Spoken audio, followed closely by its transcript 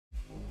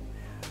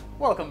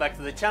Welcome back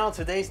to the channel.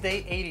 Today's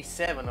day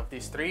 87 of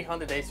this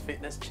 300 days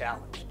fitness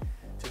challenge.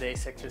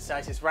 Today's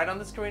exercise is right on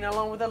the screen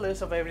along with a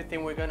list of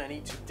everything we're gonna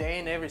need today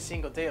and every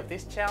single day of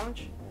this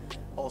challenge.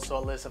 Also a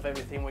list of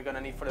everything we're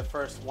gonna need for the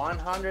first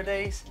 100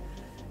 days.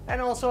 And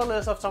also a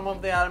list of some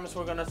of the items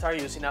we're gonna start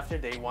using after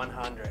day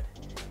 100.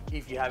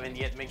 If you haven't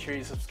yet, make sure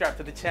you subscribe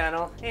to the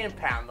channel and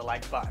pound the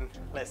like button.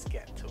 Let's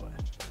get to it.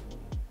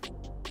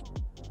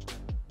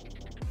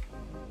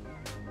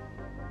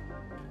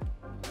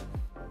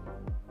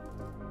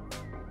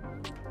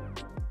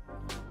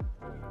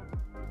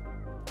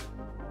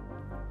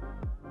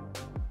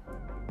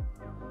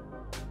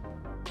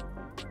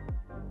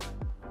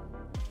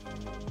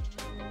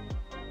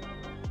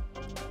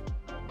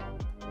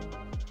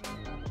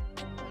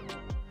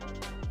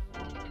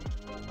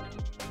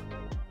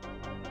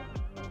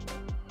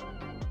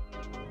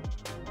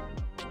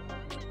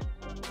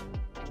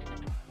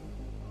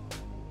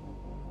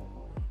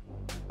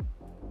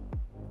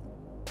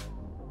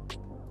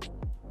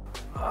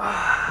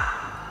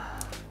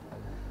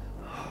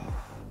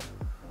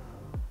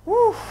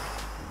 Woo.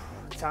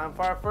 Time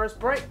for our first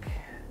break.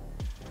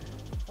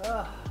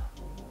 Oh,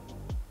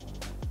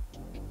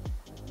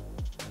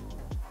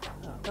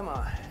 come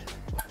on.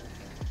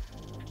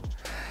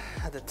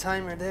 Had the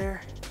timer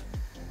there.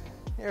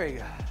 There we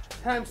go.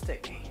 Time's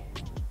ticking.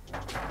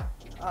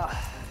 I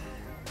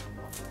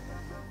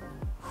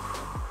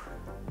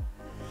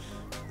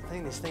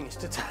think this thing is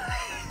too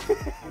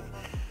tight.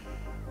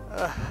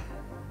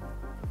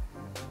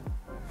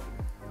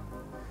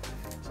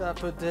 So I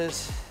put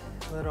this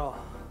little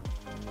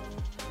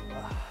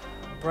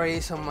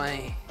brace on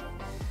my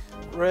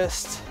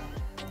wrist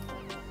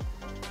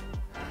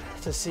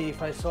to see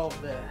if I solve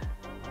the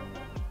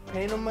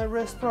pain on my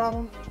wrist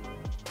problem.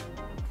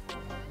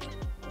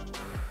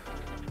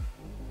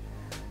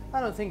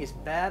 I don't think it's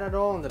bad at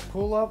all on the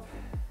pull-up,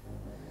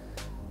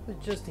 but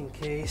just in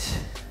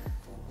case,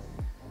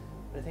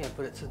 I think I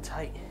put it so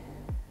tight.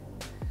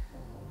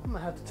 I'm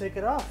gonna have to take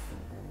it off.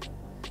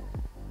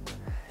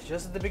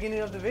 Just at the beginning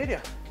of the video,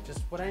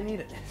 just what I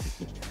needed.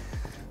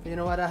 But you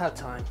know what, I have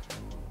time.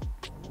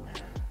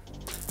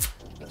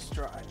 Let's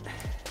try it.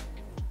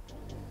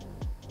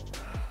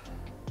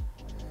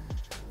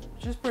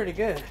 Just pretty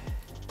good.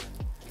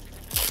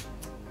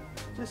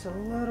 Just a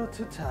little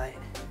too tight.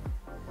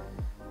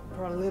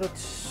 Probably a little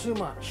too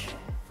much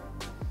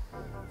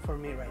for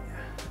me right now.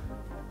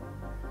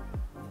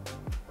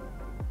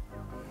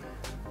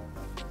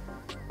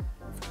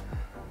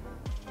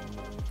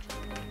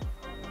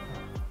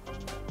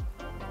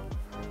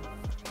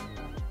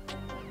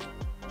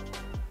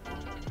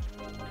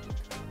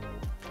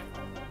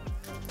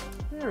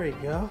 There we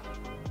go.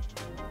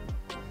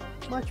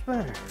 Much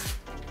better.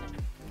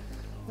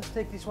 Let's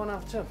take this one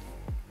off too.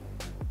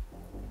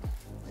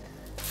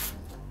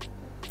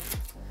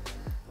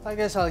 I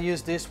guess I'll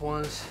use these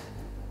ones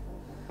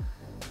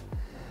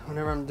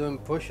whenever I'm doing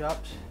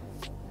push-ups.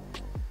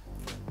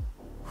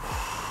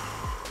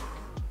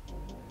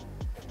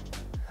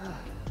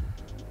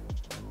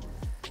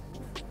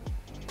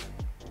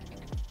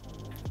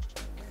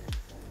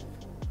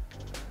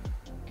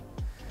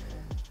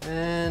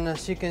 And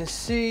as you can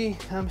see,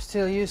 I'm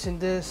still using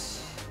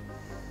this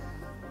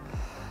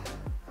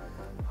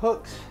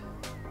hooks.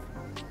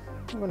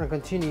 I'm gonna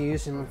continue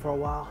using them for a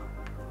while.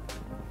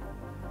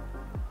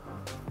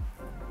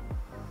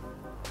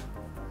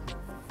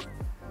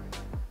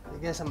 I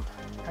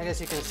guess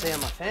you can say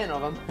I'm a fan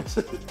of them.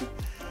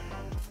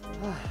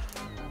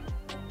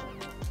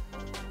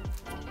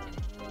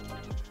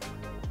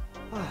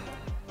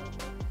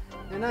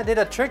 And I did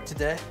a trick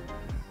today.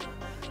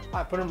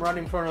 I put them right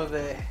in front of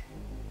the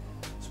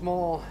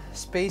small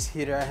space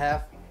heater I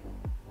have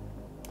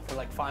for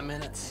like 5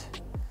 minutes.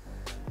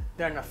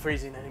 They're not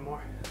freezing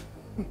anymore.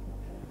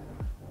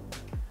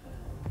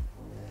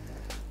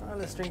 All right,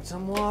 let's drink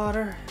some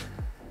water.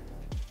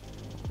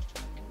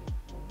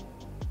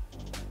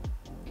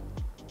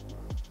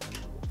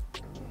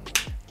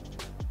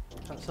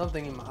 Got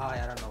something in my eye,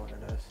 I don't know what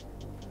it is.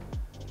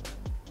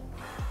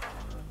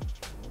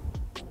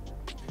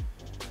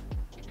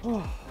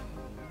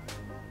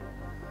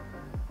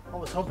 I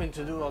was hoping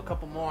to do a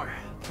couple more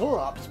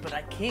pull-ups, but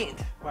I can't,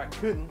 or I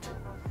couldn't.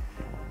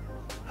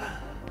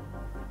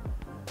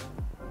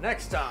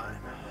 Next time,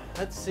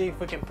 let's see if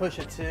we can push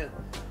it to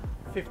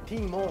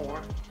 15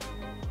 more.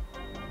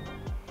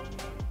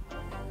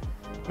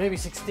 Maybe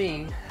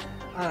 16,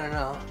 I don't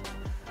know.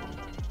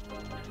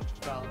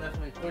 But I'll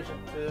definitely push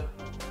it to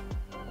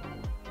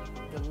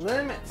the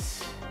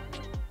limits.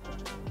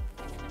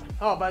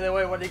 Oh, by the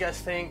way, what do you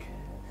guys think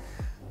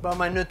about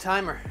my new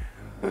timer?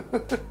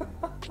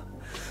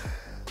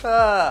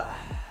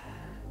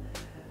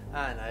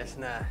 I know it's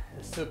not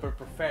a super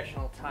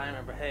professional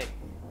timer, but hey,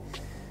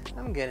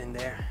 I'm getting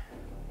there.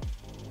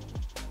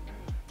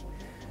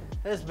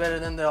 It's better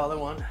than the other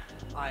one,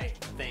 I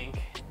think.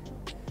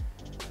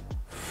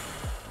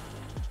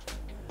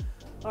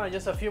 All right,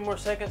 just a few more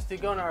seconds to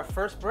go on our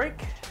first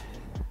break.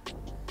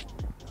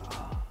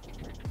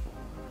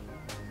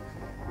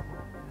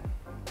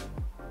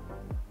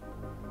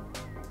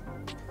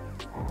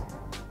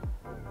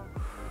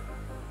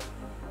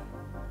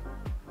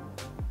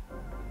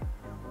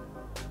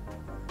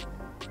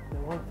 The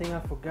one thing I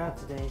forgot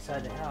today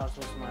inside the house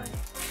was my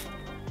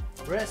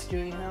rescue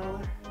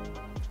inhaler.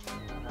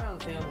 I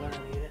don't think I'm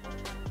gonna need it.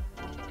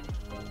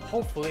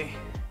 Hopefully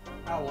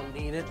I won't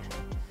need it.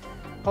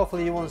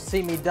 Hopefully you won't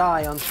see me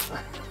die on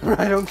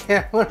right on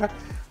camera.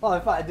 Well,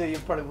 if I do, you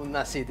probably will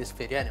not see this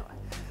video anyway.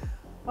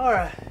 All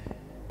right,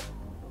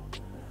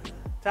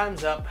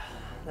 time's up.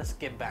 Let's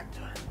get back to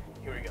it.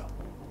 Here we go.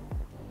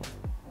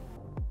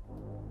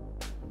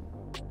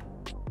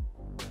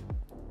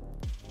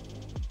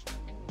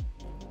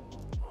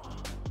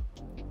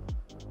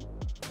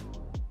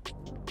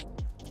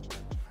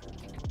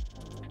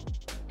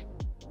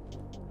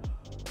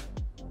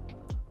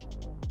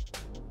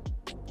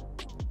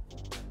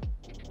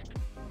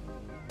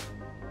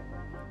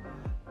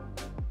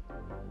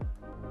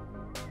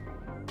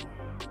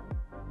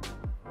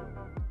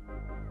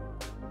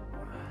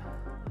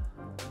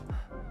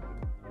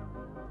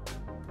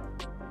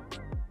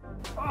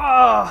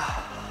 Oh.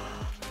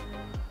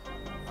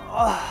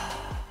 Oh.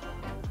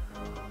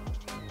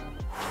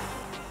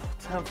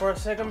 Time for a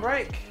second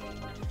break.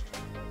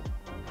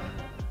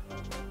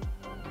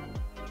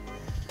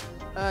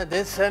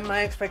 This set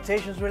my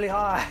expectations really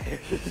high.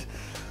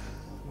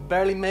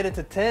 Barely made it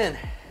to 10.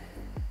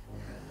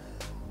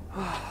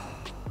 But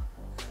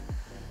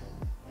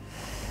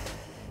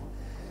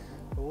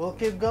we'll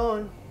keep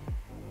going.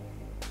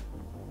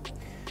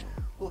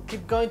 We'll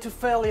keep going to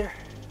failure.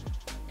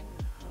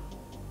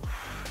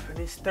 For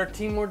these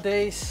 13 more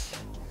days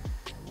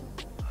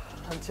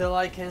until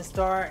I can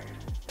start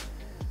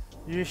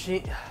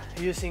using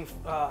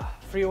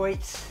free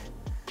weights.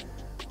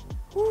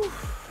 Whew.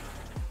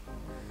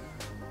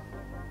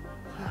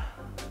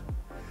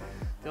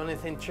 The only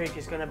thing trick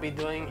is gonna be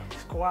doing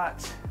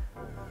squats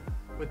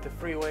with the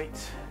free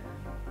weights.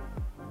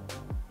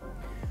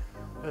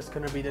 That's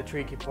gonna be the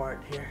tricky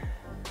part here.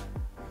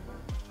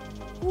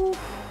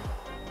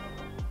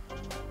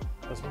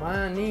 Because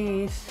my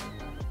knees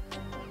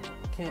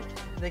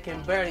they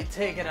can barely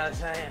take it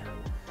as I am.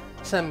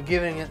 So I'm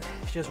giving it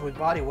just with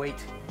body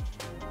weight.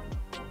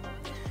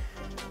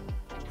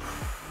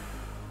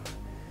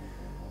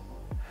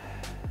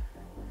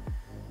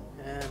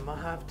 And I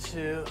might have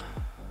to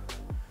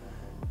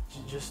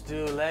just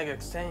do leg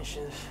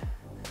extensions.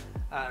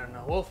 I don't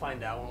know, we'll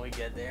find out when we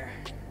get there.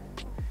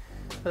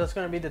 But that's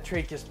gonna be the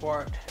trickiest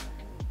part,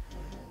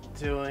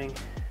 doing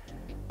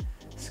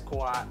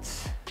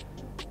squats.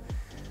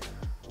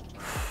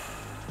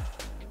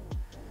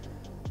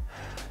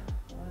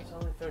 It's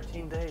only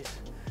 13 days.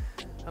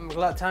 I'm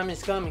glad time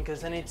is coming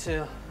because I need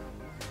to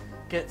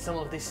get some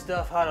of this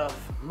stuff out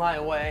of my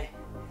way.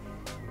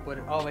 Put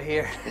it over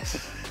here.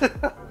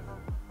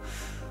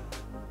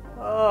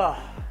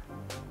 Oh.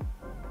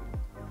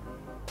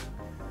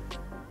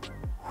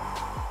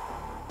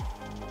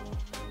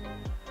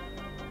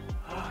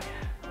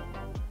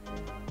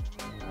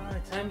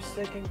 Time's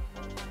ticking.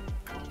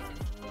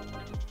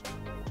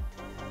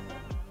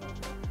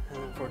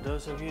 And for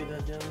those of you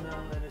that don't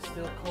know, it is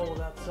still cold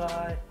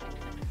outside.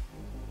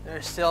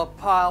 There's still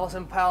piles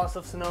and piles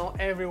of snow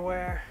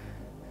everywhere.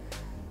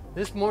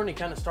 This morning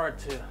kind of started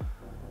to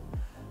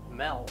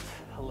melt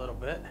a little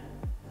bit.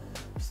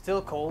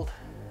 Still cold.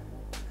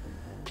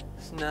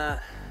 It's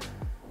not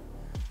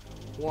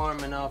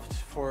warm enough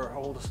for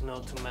all the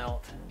snow to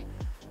melt.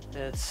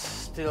 It's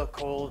still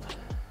cold.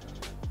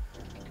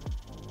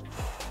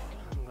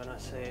 I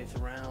say it's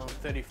around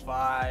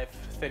 35,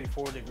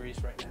 34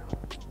 degrees right now.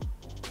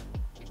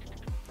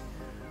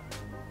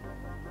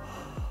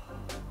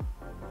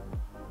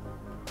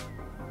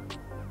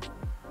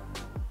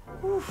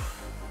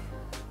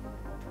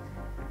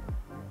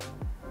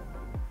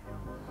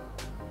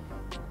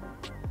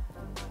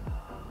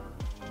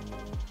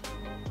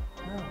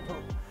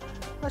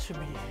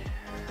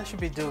 I should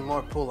be doing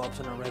more pull-ups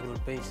on a regular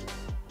basis,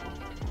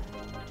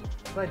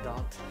 but I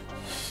don't.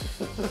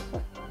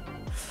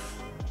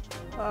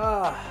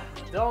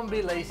 Don't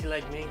be lazy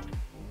like me.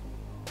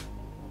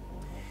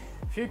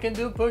 If you can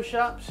do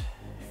push-ups,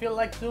 feel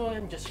like doing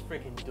them, just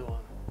freaking do them.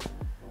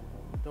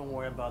 Don't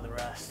worry about the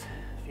rest.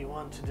 If you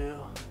want to do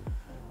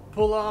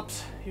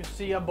pull-ups, you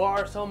see a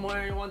bar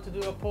somewhere, you want to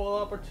do a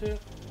pull-up or two,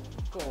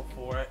 go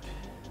for it.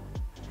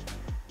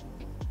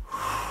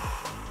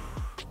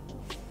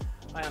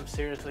 I am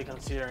seriously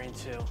considering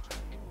to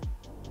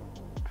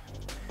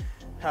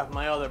have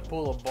my other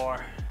pull-up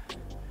bar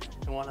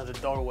in one of the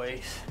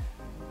doorways.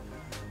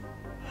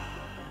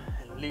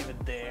 Leave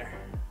it there,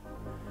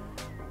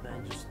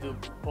 then just do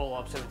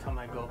pull-ups every time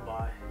I go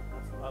by,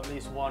 at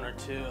least 1 or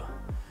 2,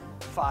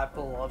 5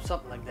 pull-ups,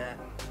 something like that,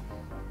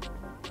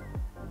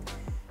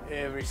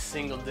 every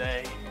single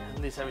day,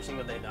 at least every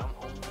single day that I'm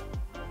home.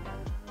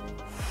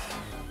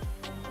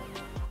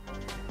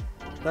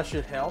 That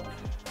should help,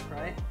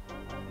 right?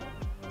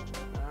 I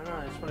don't know,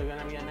 there's probably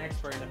gonna be an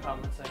expert in the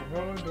comments saying,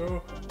 oh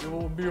no, you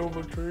won't be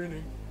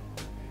overtraining.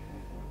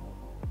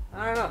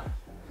 I don't know.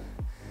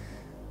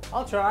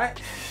 I'll try it.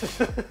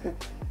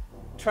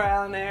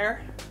 Trial and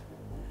error.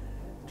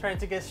 trying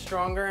to get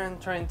stronger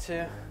and trying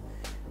to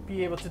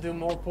be able to do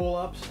more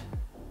pull-ups.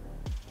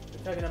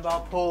 We're talking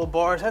about pull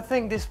bars. I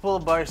think this pull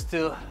bar is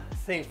too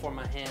thin for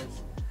my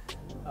hands.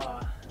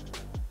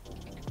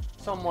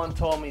 Someone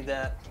told me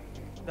that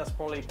that's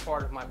probably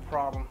part of my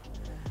problem,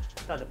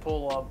 that the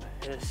pull-up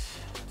is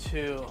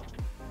too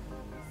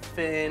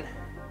thin,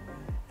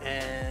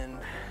 and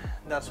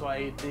that's why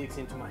it digs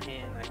into my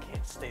hand. I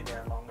can't stay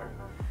there longer.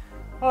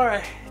 All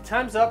right,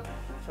 time's up.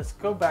 Let's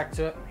go back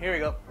to it. Here we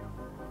go.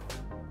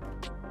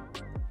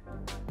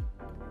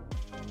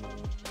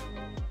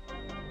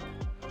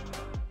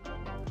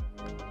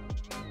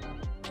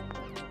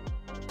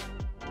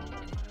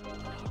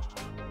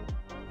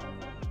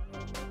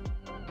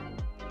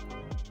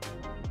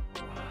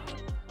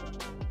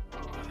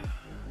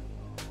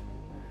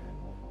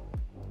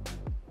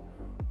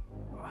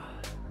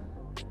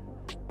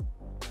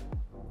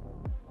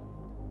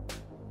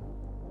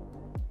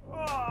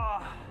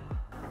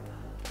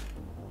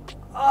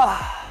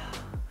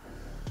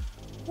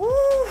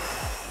 Woo.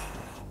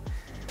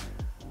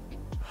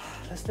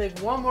 Let's take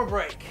one more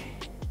break.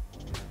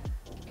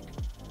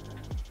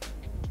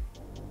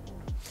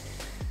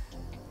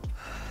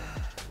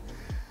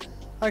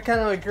 I kind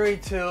of agree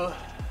to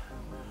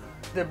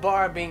the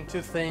bar being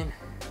too thin,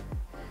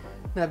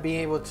 not being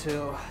able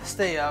to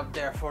stay up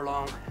there for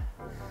long.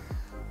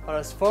 But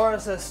as far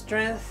as the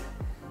strength,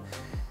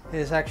 it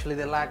is actually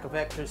the lack of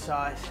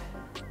exercise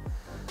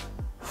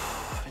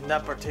in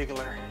that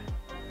particular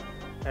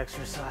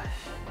exercise.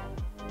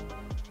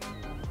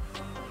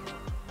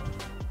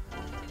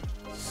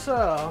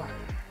 So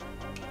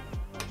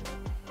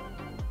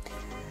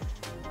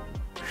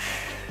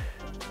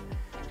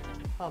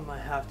I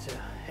might have to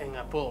hang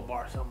a pull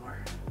bar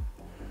somewhere.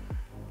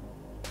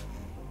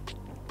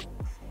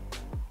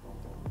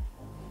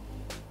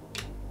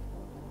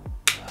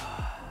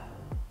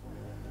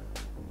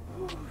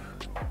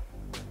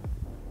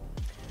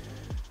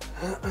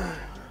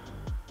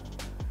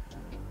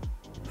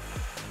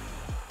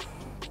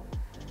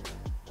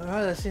 All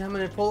right, let's see how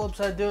many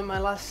pull-ups I do in my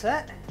last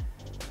set,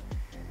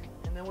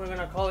 and then we're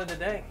gonna call it a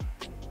day.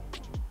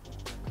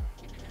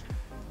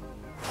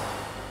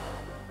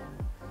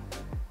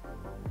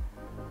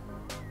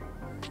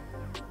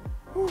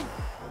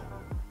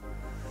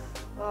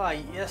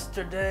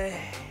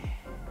 Yesterday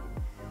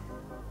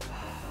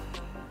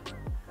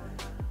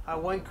I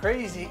went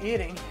crazy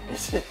eating.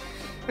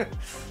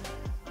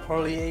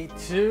 Probably ate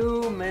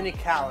too many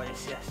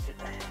calories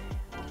yesterday.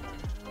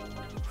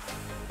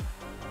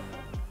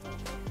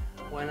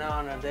 Went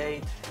on a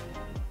date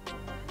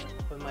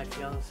with my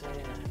fiance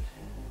and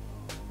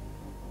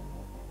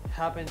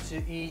happened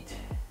to eat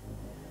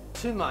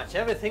too much.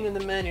 Everything in the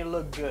menu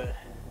looked good.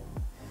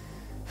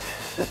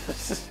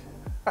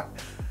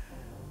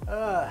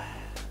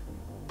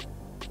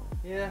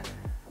 Yeah,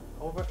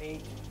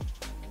 overate.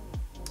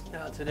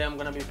 Today I'm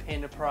gonna be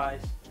paying the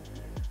price.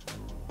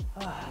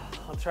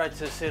 I'll try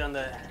to sit on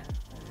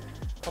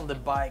the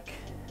bike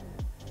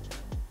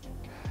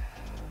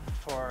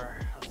for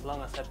as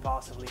long as I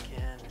possibly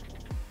can.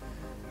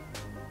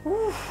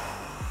 Whew.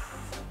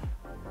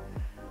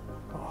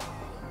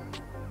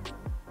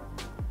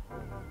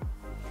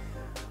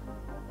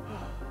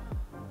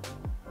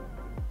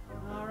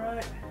 All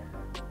right,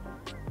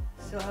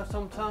 still have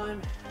some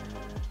time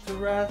to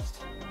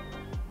rest.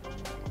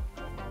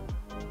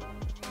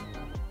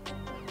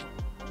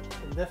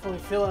 I definitely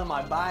feel it in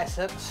my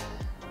biceps.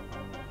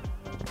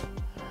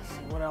 Let's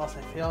see what else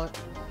I feel it.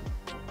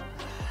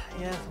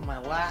 Yeah, in my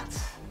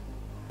lats.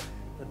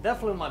 But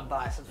definitely my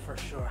biceps for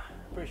sure.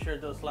 Pretty sure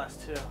those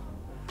last two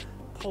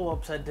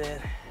pull-ups I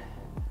did,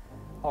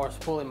 I was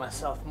pulling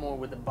myself more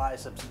with the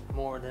biceps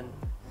more than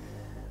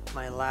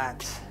my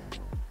lats.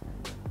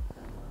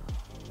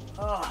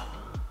 Oh.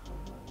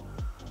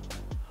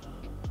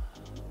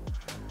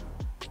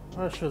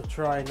 I should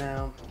try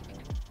now.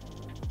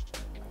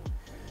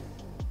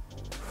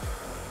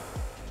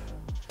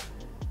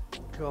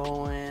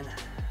 Going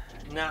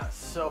not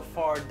so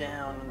far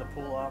down in the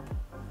pull-up,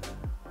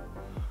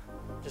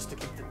 just to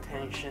keep the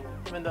tension,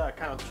 even though I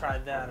kind of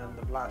tried that in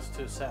the last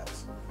two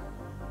sets.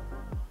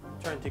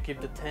 Trying to keep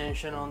the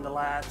tension on the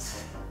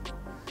lats,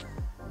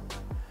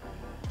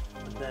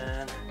 but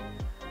then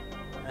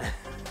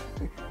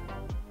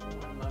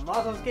when my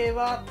muscles gave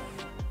up,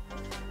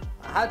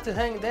 I had to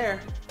hang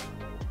there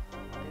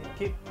and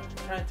keep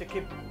trying to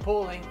keep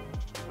pulling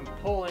and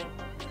pulling.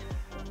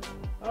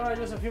 All right,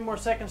 just a few more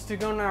seconds to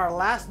go in our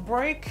last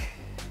break,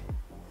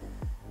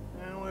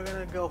 and we're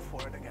gonna go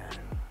for it again.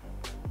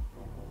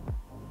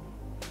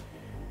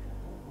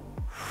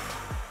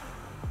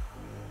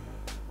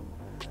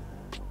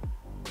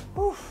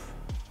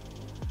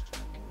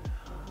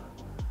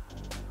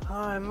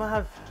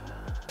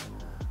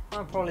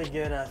 I'm probably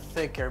get a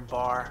thicker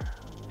bar.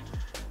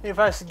 If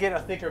I get a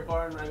thicker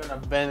bar, I'm not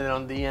gonna bend it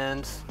on the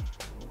ends,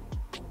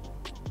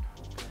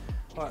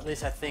 or at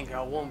least I think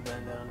I won't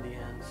bend it on the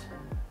ends.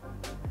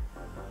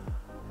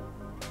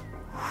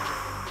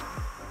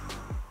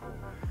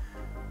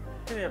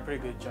 You did a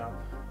pretty good job.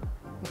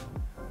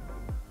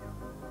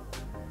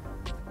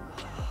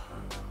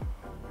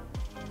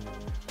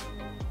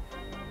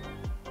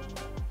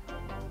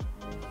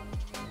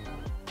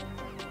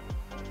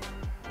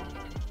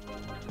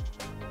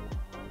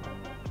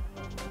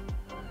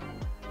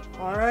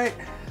 All right.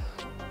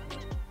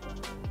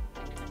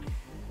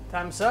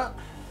 Time's up.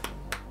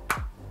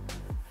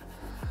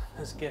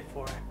 Let's get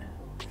for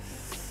it.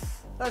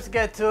 Let's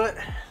get to it.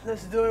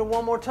 Let's do it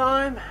one more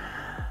time.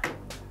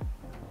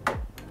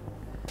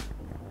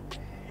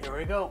 Here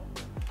we go.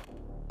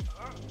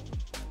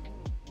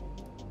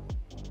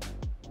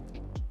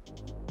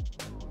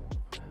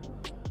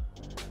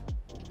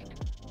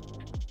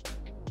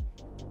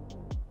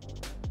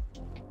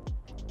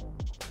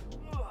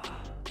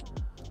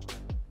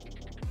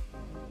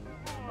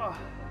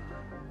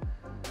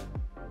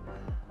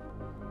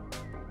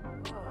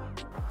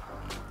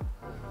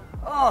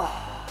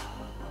 Oh,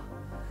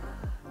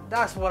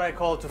 that's what I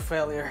call to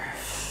failure.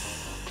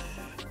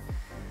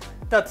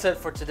 That's it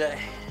for today.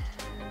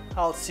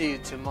 I'll see you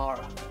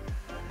tomorrow.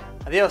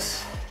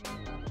 Adios.